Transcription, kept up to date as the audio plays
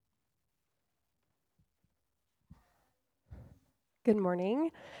Good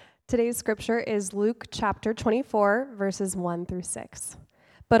morning. Today's scripture is Luke chapter 24, verses 1 through 6.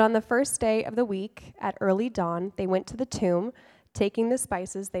 But on the first day of the week, at early dawn, they went to the tomb, taking the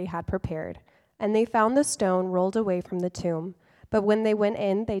spices they had prepared. And they found the stone rolled away from the tomb. But when they went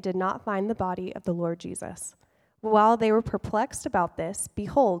in, they did not find the body of the Lord Jesus. While they were perplexed about this,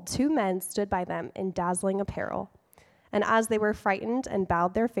 behold, two men stood by them in dazzling apparel. And as they were frightened and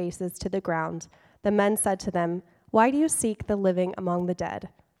bowed their faces to the ground, the men said to them, "Why do you seek the living among the dead?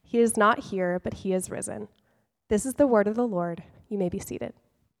 He is not here, but he is risen." This is the word of the Lord. You may be seated.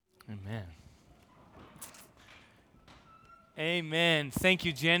 Amen. Amen. Thank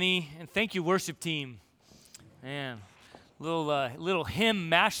you, Jenny, and thank you, worship team. Man, little hymn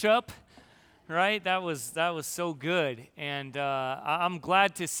mashup, right? That was so good, and I'm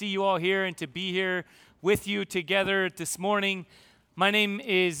glad to see you all here and to be here with you together this morning. My name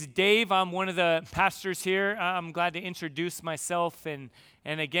is Dave. I'm one of the pastors here. I'm glad to introduce myself, and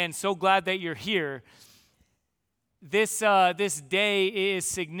again, so glad that you're here. This day is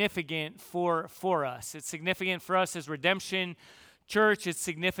significant for us. It's significant for us as Redemption Church. It's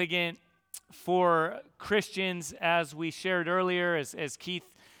significant for Christians, as we shared earlier, as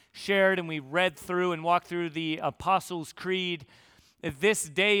Keith shared, and we read through and walked through the Apostles' Creed. This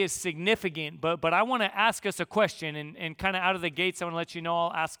day is significant, but I want to ask us a question, and kind of out of the gates, I want to let you know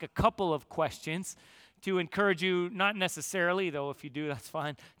I'll ask a couple of questions to encourage you, not necessarily, though if you do, that's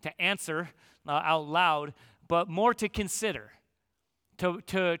fine, to answer out loud, but more to consider,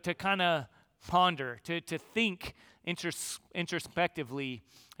 to kind of ponder, to think introspectively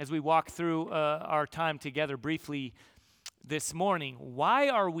as we walk through our time together briefly this morning. Why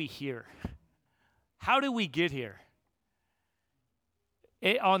are we here? How do we get here?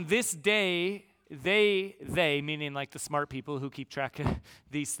 On this day, they, meaning like the smart people who keep track of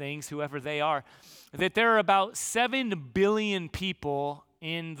these things, whoever they are, that there are about 7 billion people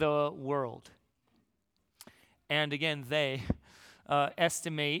in the world. And again, they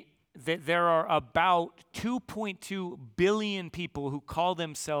estimate that there are about 2.2 billion people who call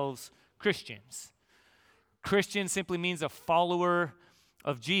themselves Christians. Christian simply means a follower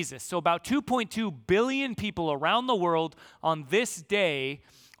of Jesus. So about 2.2 billion people around the world on this day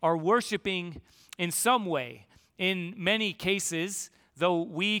are worshiping in some way. In many cases, though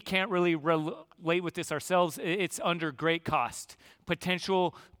we can't really relate with this ourselves, it's under great cost.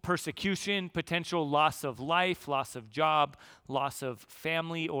 Potential persecution, potential loss of life, loss of job, loss of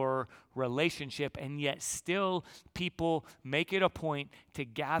family or relationship, and yet still people make it a point to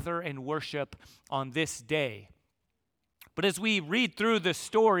gather and worship on this day. But as we read through the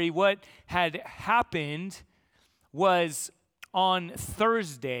story, what had happened was on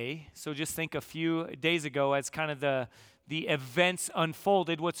Thursday, so just think a few days ago as kind of the events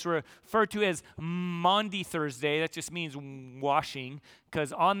unfolded, what's referred to as Maundy Thursday. That just means washing,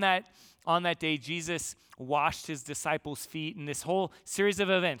 because on that day, Jesus washed his disciples' feet in this whole series of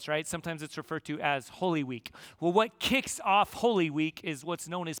events, right? Sometimes it's referred to as Holy Week. Well, what kicks off Holy Week is what's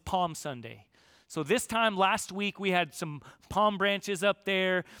known as Palm Sunday. So this time last week, we had some palm branches up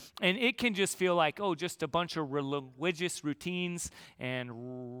there, and it can just feel like, just a bunch of religious routines and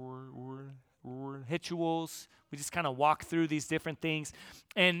rituals. We just kind of walk through these different things.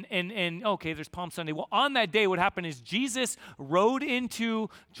 And okay, there's Palm Sunday. Well, on that day, what happened is Jesus rode into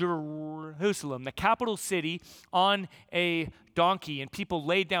Jerusalem, the capital city, on a donkey, and people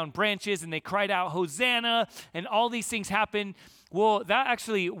laid down branches, and they cried out, "Hosanna," and all these things happened. Well, that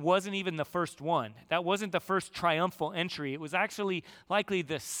actually wasn't even the first one. That wasn't the first triumphal entry. It was actually likely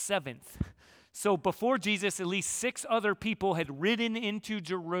the 7th. So before Jesus, at least 6 other people had ridden into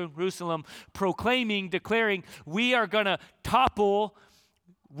Jerusalem proclaiming, declaring, "We are going to topple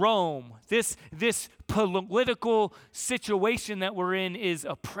Rome. This political situation that we're in is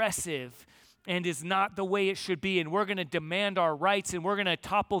oppressive and is not the way it should be, and we're going to demand our rights, and we're going to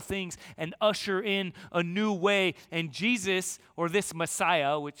topple things and usher in a new way, and Jesus, or this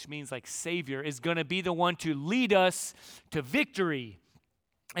Messiah, which means like Savior, is going to be the one to lead us to victory."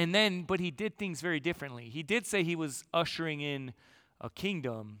 And then, but he did things very differently. He did say he was ushering in a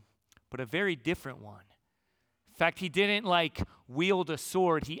kingdom, but a very different one. In fact, he didn't wield a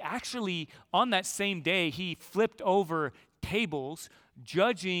sword. He actually, on that same day, he flipped over tables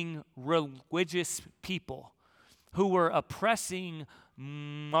judging religious people who were oppressing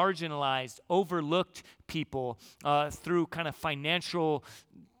marginalized, overlooked people through kind of financial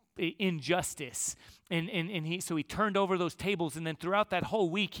injustice. And so he turned over those tables, and then throughout that whole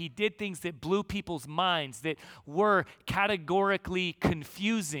week, he did things that blew people's minds, that were categorically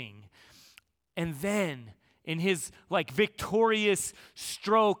confusing. And then in his victorious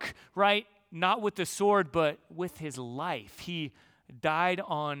stroke, right, not with the sword, but with his life, he died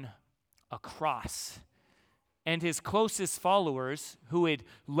on a cross. And his closest followers, who had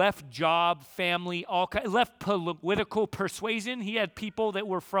left job, family, left political persuasion. He had people that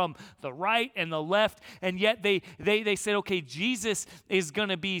were from the right and the left, and yet they said, okay, Jesus is going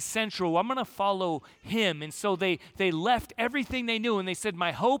to be central. I'm going to follow him. And so they left everything they knew, and they said,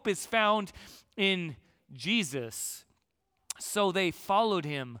 my hope is found in Jesus. So they followed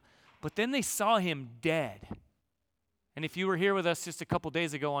him, but then they saw him dead. And if you were here with us just a couple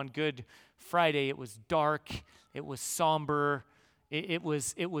days ago on Good Friday, it was dark, it was somber, it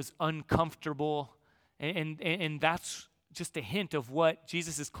was uncomfortable, and that's just a hint of what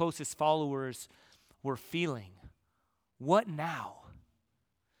Jesus' closest followers were feeling. What now?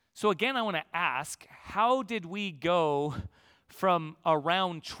 So again, I want to ask, how did we go from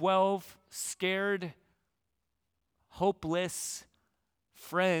around 12 scared, hopeless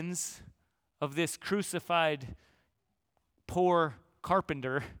friends of this crucified poor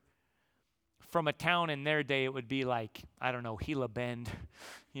carpenter from a town in their day, it would be like, I don't know, Gila Bend,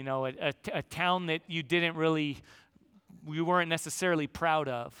 a town that you weren't necessarily proud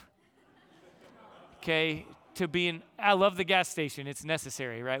of. Okay, I love the gas station, it's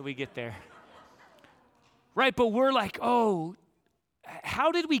necessary, right? We get there. Right, but we're like, oh,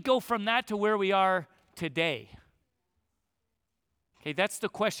 how did we go from that to where we are today? Okay, that's the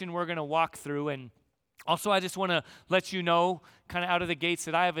question we're going to walk through. And also, I just want to let you know, kind of out of the gates,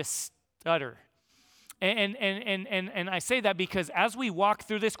 that I have a stutter. And I say that because as we walk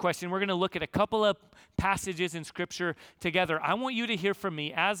through this question, we're going to look at a couple of passages in Scripture together. I want you to hear from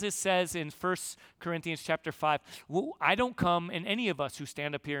me, as it says in 1 Corinthians chapter 5. I don't come, and any of us who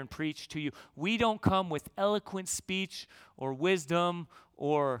stand up here and preach to you, we don't come with eloquent speech or wisdom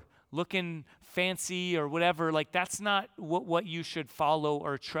or looking fancy or whatever. Like, that's not what you should follow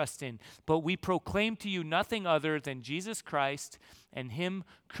or trust in. But we proclaim to you nothing other than Jesus Christ and him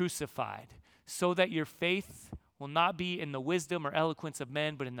crucified, so that your faith will not be in the wisdom or eloquence of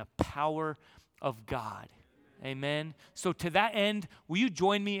men, but in the power of God. Amen. So to that end, will you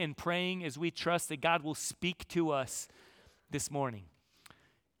join me in praying as we trust that God will speak to us this morning?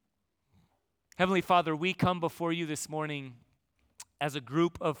 Heavenly Father, we come before you this morning as a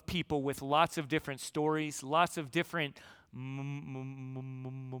group of people with lots of different stories, lots of different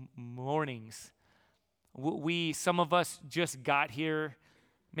mornings. Some of us just got here.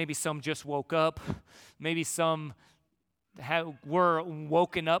 Maybe some just woke up. Maybe some were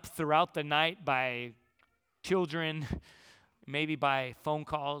woken up throughout the night by children, maybe by phone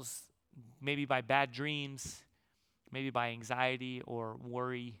calls, maybe by bad dreams, maybe by anxiety or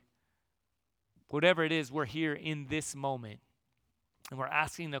worry. Whatever it is, we're here in this moment. And we're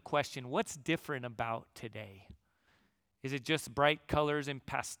asking the question, what's different about today? Is it just bright colors and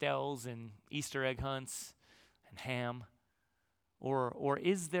pastels and Easter egg hunts and ham? Or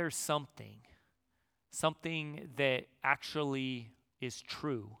is there something that actually is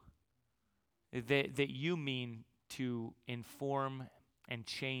true, that you mean to inform and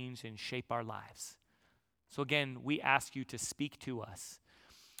change and shape our lives? So again, we ask you to speak to us.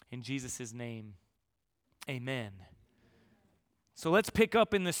 In Jesus' name, amen. So let's pick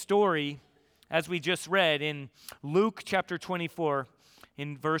up in the story as we just read in Luke chapter 24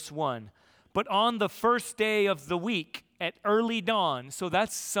 in verse 1. But on the first day of the week at early dawn, so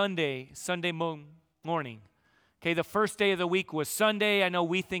that's Sunday morning. Okay, the first day of the week was Sunday. I know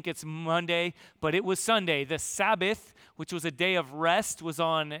we think it's Monday, but it was Sunday. The Sabbath, which was a day of rest, was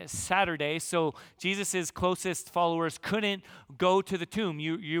on Saturday. So Jesus' closest followers couldn't go to the tomb.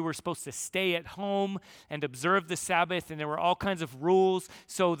 You were supposed to stay at home and observe the Sabbath, and there were all kinds of rules.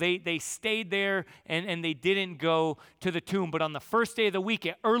 So they stayed there and they didn't go to the tomb. But on the first day of the week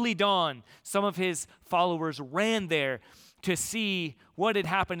at early dawn, some of his followers ran there to see what had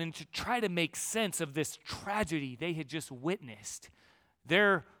happened and to try to make sense of this tragedy they had just witnessed.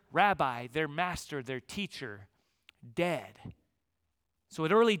 Their rabbi, their master, their teacher, dead. So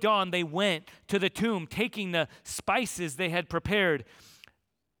at early dawn, they went to the tomb, taking the spices they had prepared,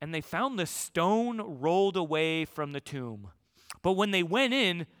 and they found the stone rolled away from the tomb. But when they went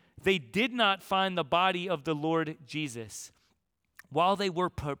in, they did not find the body of the Lord Jesus. While they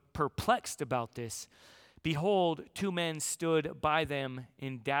were perplexed about this, behold, two men stood by them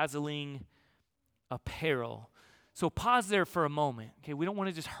in dazzling apparel. So pause there for a moment. Okay, we don't want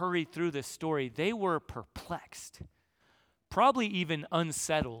to just hurry through this story. They were perplexed, probably even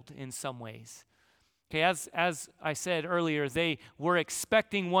unsettled in some ways. Okay, as I said earlier, they were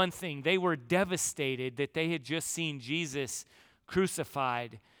expecting one thing. They were devastated that they had just seen Jesus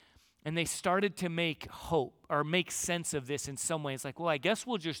crucified. And they started to make hope or make sense of this in some ways. Like, well, I guess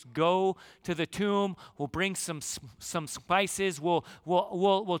we'll just go to the tomb. We'll bring some spices.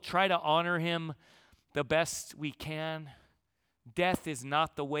 We'll try to honor him the best we can. Death is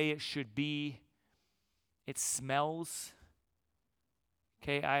not the way it should be. It smells.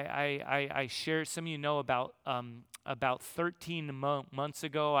 Okay, I shared, some of you know about 13 months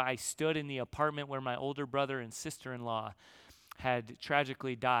ago, I stood in the apartment where my older brother and sister-in-law had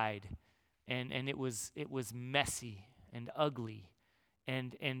tragically died, and it was messy and ugly,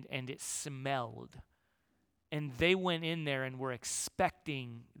 and it smelled. And they went in there and were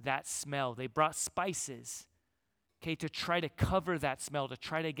expecting that smell. They brought spices, okay, to try to cover that smell, to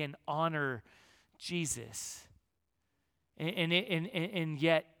try to again honor Jesus. And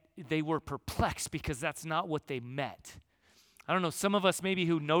yet they were perplexed because that's not what they met. I don't know, some of us maybe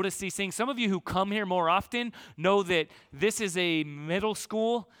who notice these things, some of you who come here more often know that this is a middle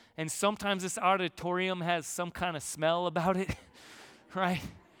school, and sometimes this auditorium has some kind of smell about it, right?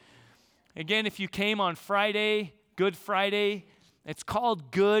 Again, if you came on Friday, Good Friday, it's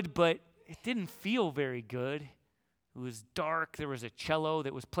called good, but it didn't feel very good. It was dark. There was a cello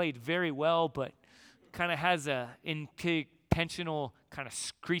that was played very well, but kind of has a intentional kind of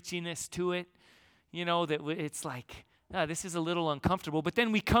screechiness to it. You know, that it's like, this is a little uncomfortable. But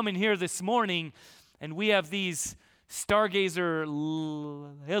then we come in here this morning, and we have these stargazer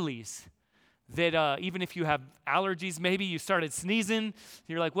lilies that even if you have allergies, maybe you started sneezing,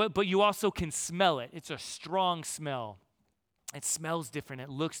 you're like, what? But you also can smell it. It's a strong smell. It smells different. It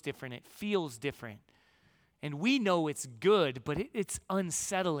looks different. It feels different. And we know it's good, but it's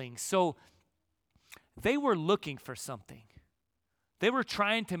unsettling. So they were looking for something. They were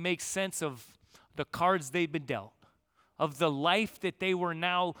trying to make sense of the cards they'd been dealt, of the life that they were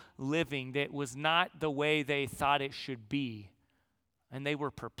now living that was not the way they thought it should be. And they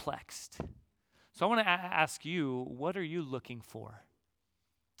were perplexed. So I want to ask you, what are you looking for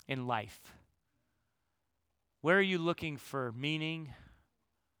in life? Where are you looking for meaning,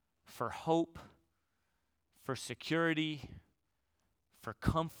 for hope, for security, for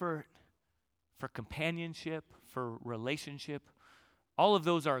comfort, for companionship, for relationship? All of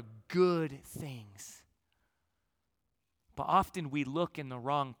those are good things. But often we look in the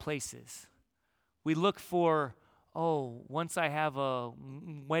wrong places. We look for, once I have a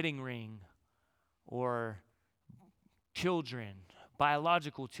wedding ring, or children,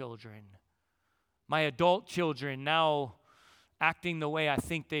 biological children, my adult children now acting the way I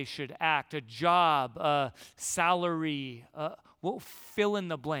think they should act, a job, a salary, we'll fill in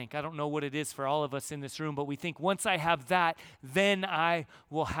the blank. I don't know what it is for all of us in this room, but we think once I have that, then I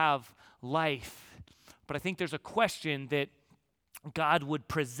will have life. But I think there's a question that God would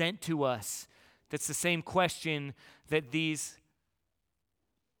present to us that's the same question that these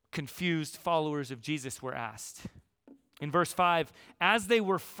confused followers of Jesus were asked. In verse 5, as they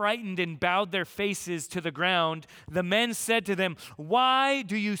were frightened and bowed their faces to the ground, the men said to them, "Why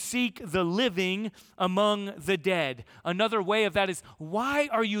do you seek the living among the dead?" Another way of that is, why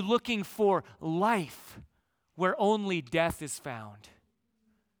are you looking for life where only death is found?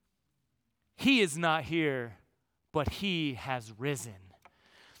 He is not here, but he has risen.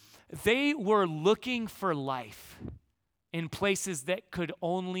 They were looking for life in places that could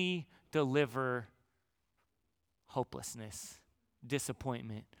only deliver hopelessness,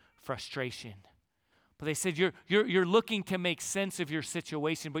 disappointment, frustration. But they said, you're looking to make sense of your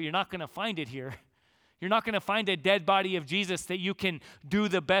situation, but you're not going to find it here. You're not going to find a dead body of Jesus that you can do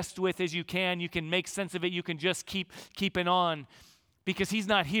the best with as you can. You can make sense of it. You can just keep keeping on, because he's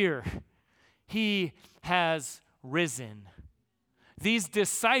not here. He has risen. These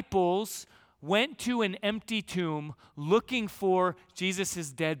disciples went to an empty tomb looking for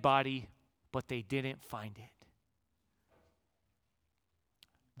Jesus' dead body, but they didn't find it.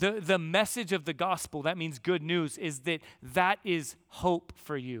 The message of the gospel, that means good news, is that is hope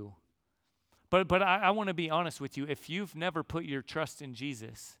for you. But I want to be honest with you. If you've never put your trust in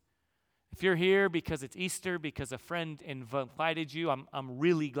Jesus, if you're here because it's Easter, because a friend invited you, I'm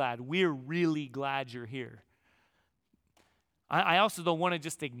really glad. We're really glad you're here. I also don't want to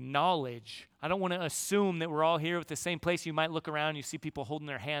just acknowledge, I don't want to assume that we're all here at the same place. You might look around, you see people holding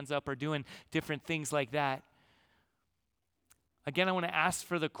their hands up or doing different things like that. Again, I want to ask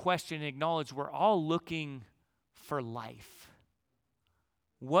for the question and acknowledge we're all looking for life.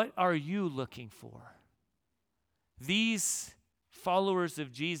 What are you looking for? These followers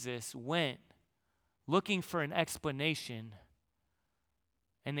of Jesus went looking for an explanation,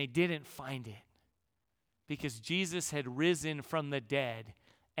 and they didn't find it. Because Jesus had risen from the dead,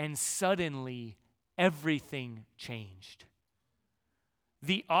 and suddenly everything changed.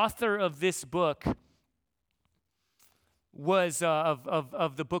 The author of this book was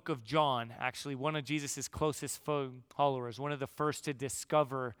of the book of John, actually, one of Jesus' closest followers, one of the first to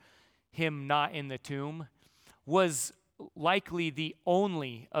discover him not in the tomb, was likely the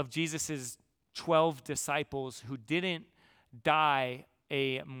only of Jesus' 12 disciples who didn't die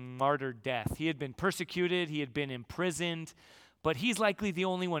a martyr death. He had been persecuted, he had been imprisoned, but he's likely the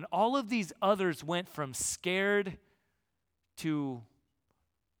only one. All of these others went from scared to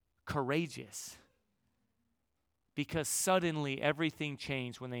courageous, because suddenly everything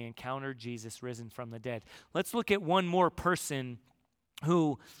changed when they encountered Jesus risen from the dead. Let's look at one more person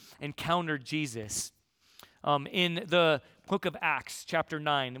who encountered Jesus. In the book of Acts, chapter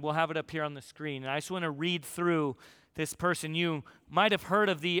 9, we'll have it up here on the screen. And I just want to read through this person. You might have heard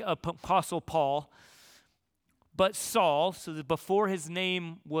of the Apostle Paul, but Saul, so before his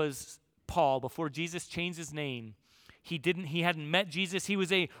name was Paul, before Jesus changed his name, he hadn't met Jesus. He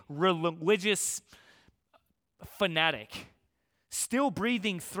was a religious fanatic, still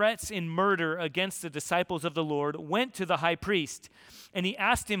breathing threats and murder against the disciples of the Lord, went to the high priest, and he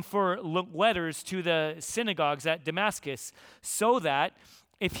asked him for letters to the synagogues at Damascus, so that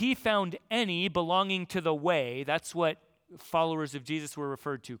if he found any belonging to the way, that's what followers of Jesus were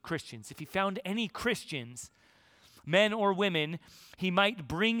referred to, Christians. If he found any Christians, men or women, he might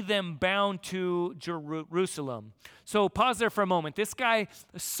bring them bound to Jerusalem. So pause there for a moment. This guy,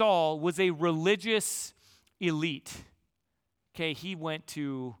 Saul, was a religious elite. Okay, he went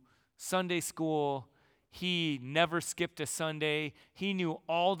to Sunday school. He never skipped a Sunday. He knew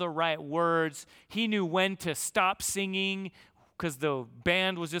all the right words. He knew when to stop singing because the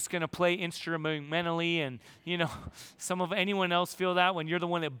band was just going to play instrumentally. And, anyone else feel that when you're the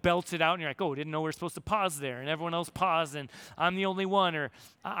one that belts it out and you're like, oh, didn't know we were supposed to pause there. And everyone else paused and I'm the only one. Or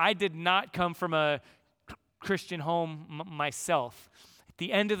I did not come from a Christian home myself. At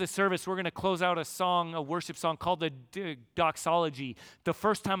the end of the service, we're going to close out a worship song called the Doxology. The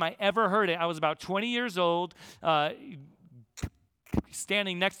first time I ever heard it, I was about 20 years old,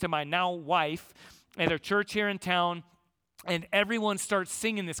 standing next to my now wife at a church here in town. And everyone starts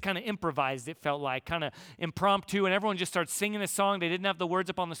singing this, kind of improvised, it felt like, kind of impromptu, and everyone just starts singing this song. They didn't have the words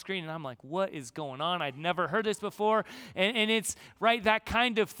up on the screen, and I'm like, what is going on? I'd never heard this before. And it's, right, that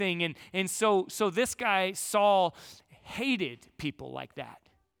kind of thing. And so this guy, Saul, hated people like that.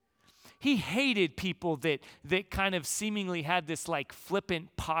 He hated people that kind of seemingly had this like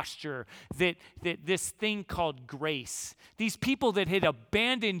flippant posture, that this thing called grace. These people that had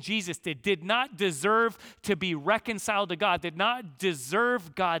abandoned Jesus, that did not deserve to be reconciled to God, did not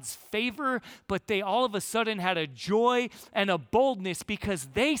deserve God's favor, but they all of a sudden had a joy and a boldness because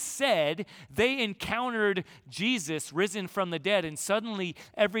they said they encountered Jesus risen from the dead, and suddenly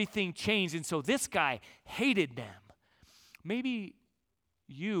everything changed. And so this guy hated them. Maybe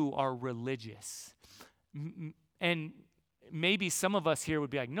you are religious. And maybe some of us here would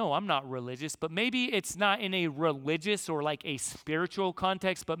be like, no, I'm not religious. But maybe it's not in a religious or like a spiritual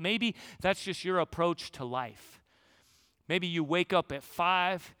context, but maybe that's just your approach to life. Maybe you wake up at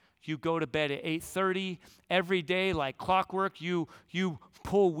 5, you go to bed at 8:30 every day like clockwork. You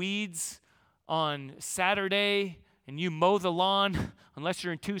pull weeds on Saturday and you mow the lawn. Unless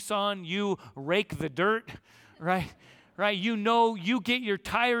you're in Tucson, you rake the dirt, right? Right, you get your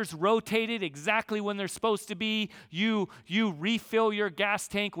tires rotated exactly when they're supposed to be. You refill your gas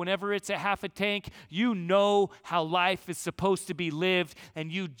tank whenever it's at half a tank. You know how life is supposed to be lived,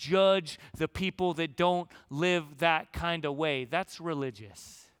 and you judge the people that don't live that kind of way. That's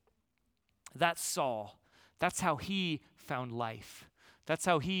religious. That's Saul. That's how he found life. That's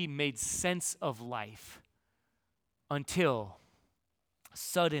how he made sense of life until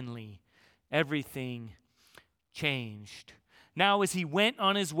suddenly everything changed. Now, as he went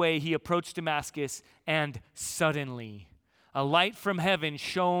on his way, he approached Damascus, and suddenly a light from heaven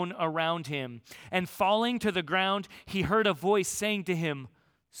shone around him. And falling to the ground, he heard a voice saying to him,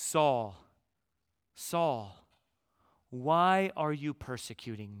 Saul, Saul, why are you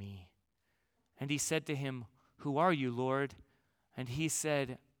persecuting me? And he said to him, who are you, Lord? And he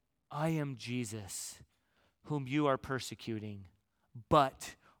said, I am Jesus, whom you are persecuting.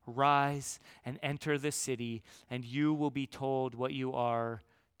 But rise and enter the city, and you will be told what you are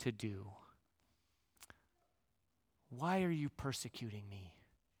to do. Why are you persecuting me?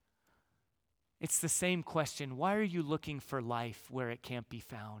 It's the same question. Why are you looking for life where it can't be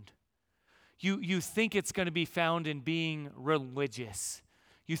found? You think it's going to be found in being religious.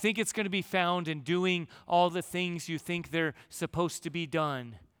 You think it's going to be found in doing all the things you think they're supposed to be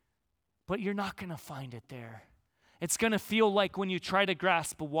done. But you're not going to find it there. It's going to feel like when you try to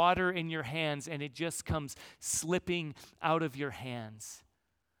grasp water in your hands and it just comes slipping out of your hands.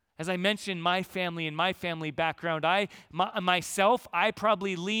 As I mentioned, my family and my family background, myself, I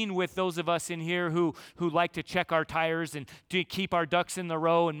probably lean with those of us in here who like to check our tires and to keep our ducks in the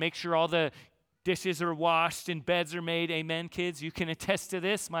row and make sure all the dishes are washed and beds are made. Amen, kids? You can attest to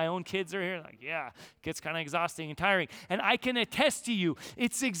this. My own kids are here. Like, yeah, it gets kind of exhausting and tiring. And I can attest to you,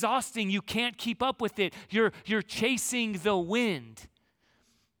 it's exhausting. You can't keep up with it. You're chasing the wind.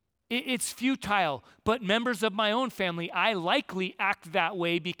 It's futile, but members of my own family, I likely act that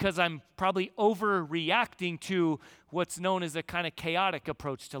way because I'm probably overreacting to what's known as a kind of chaotic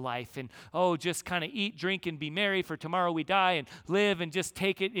approach to life. And, just kind of eat, drink, and be merry, for tomorrow we die, and live and just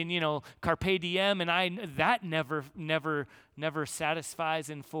take it in, carpe diem. And that never satisfies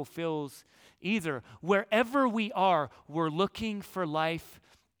and fulfills either. Wherever we are, we're looking for life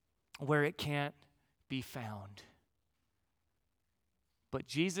where it can't be found. But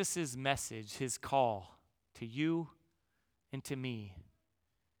Jesus' message, his call to you and to me,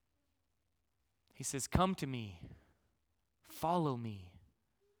 he says, come to me, follow me.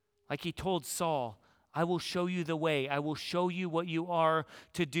 Like he told Saul, I will show you the way. I will show you what you are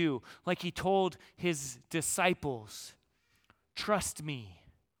to do. Like he told his disciples, trust me.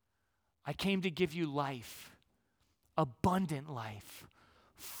 I came to give you life, abundant life,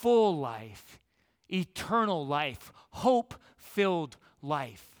 full life, eternal life, hope-filled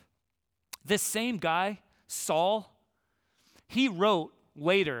life. This same guy, Saul, he wrote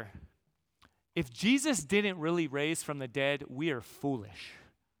later, if Jesus didn't really raise from the dead, we are foolish.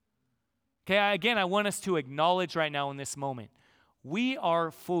 Okay, again, I want us to acknowledge right now in this moment, we are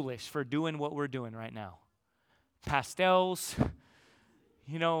foolish for doing what we're doing right now. Pastels,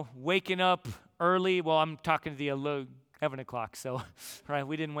 waking up early. Well, I'm talking to the 11 o'clock, so, right,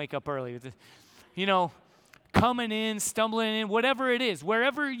 we didn't wake up early. Coming in, stumbling in, whatever it is,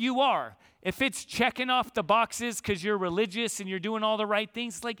 wherever you are, if it's checking off the boxes because you're religious and you're doing all the right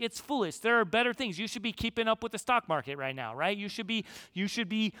things, it's foolish. There are better things. You should be keeping up with the stock market right now, right? You should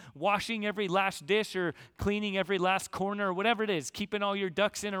be washing every last dish or cleaning every last corner or whatever it is, keeping all your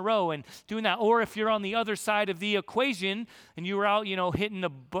ducks in a row and doing that. Or if you're on the other side of the equation and you were out, hitting the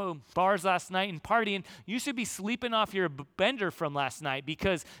bars last night and partying, you should be sleeping off your bender from last night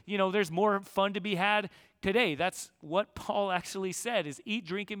because, there's more fun to be had today. That's what Paul actually said, is eat,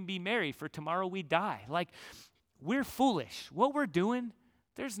 drink, and be merry, for tomorrow we die. We're foolish. What we're doing,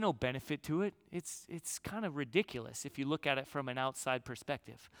 there's no benefit to it. It's kind of ridiculous if you look at it from an outside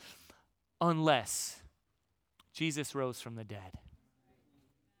perspective, unless Jesus rose from the dead.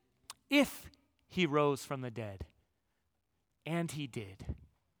 If he rose from the dead, and he did.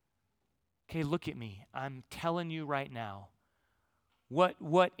 Okay, look at me. I'm telling you right now,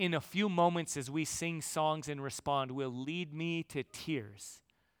 what in a few moments as we sing songs and respond will lead me to tears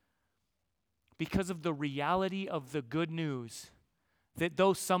because of the reality of the good news that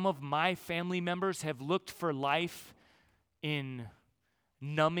though some of my family members have looked for life in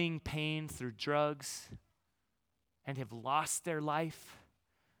numbing pain through drugs and have lost their life,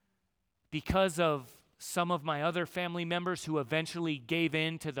 because of some of my other family members who eventually gave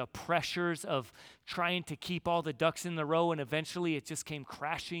in to the pressures of trying to keep all the ducks in the row, and eventually it just came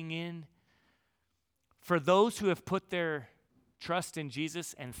crashing in. For those who have put their trust in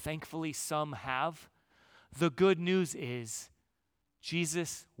Jesus, and thankfully some have, the good news is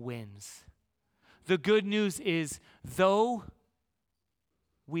Jesus wins. The good news is, though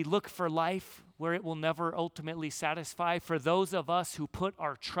we look for life where it will never ultimately satisfy, for those of us who put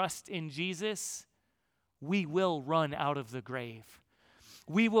our trust in Jesus, we will run out of the grave.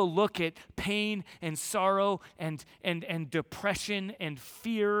 We will look at pain and sorrow and depression and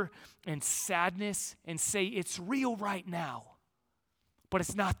fear and sadness and say, it's real right now, but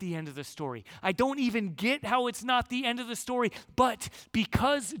it's not the end of the story. I don't even get how it's not the end of the story, but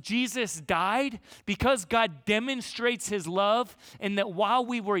because Jesus died, because God demonstrates his love, and that while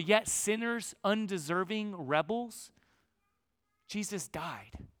we were yet sinners, undeserving rebels, Jesus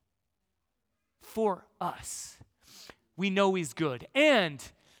died for us. We know he's good. And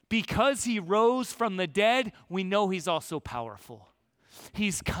because he rose from the dead, we know he's also powerful.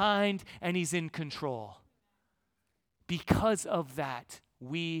 He's kind and he's in control. Because of that,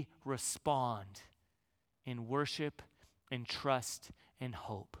 we respond in worship and trust and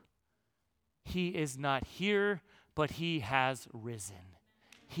hope. He is not here, but he has risen.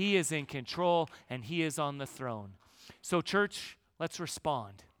 He is in control and he is on the throne. So church, let's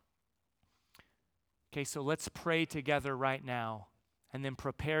respond. Okay, so let's pray together right now and then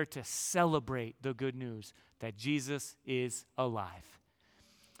prepare to celebrate the good news that Jesus is alive.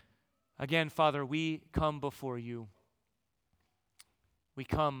 Again, Father, we come before you. We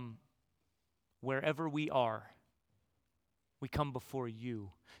come wherever we are, we come before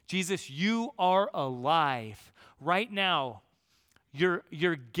you. Jesus, you are alive. Right now,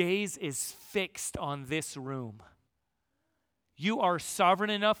 your gaze is fixed on this room. You are sovereign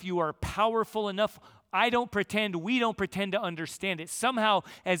enough. You are powerful enough. We don't pretend to understand it. Somehow,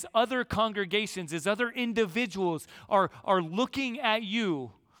 as other congregations, as other individuals are looking at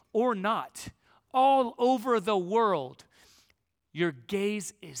you or not, all over the world, your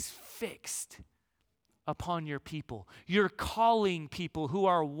gaze is fixed upon your people. You're calling people who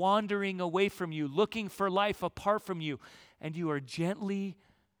are wandering away from you, looking for life apart from you, and you are gently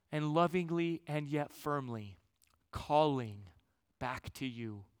and lovingly and yet firmly calling back to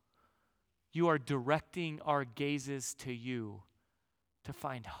you. You are directing our gazes to you to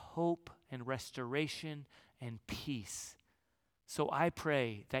find hope and restoration and peace. So I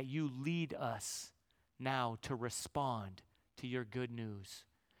pray that you lead us now to respond to your good news.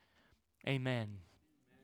 Amen.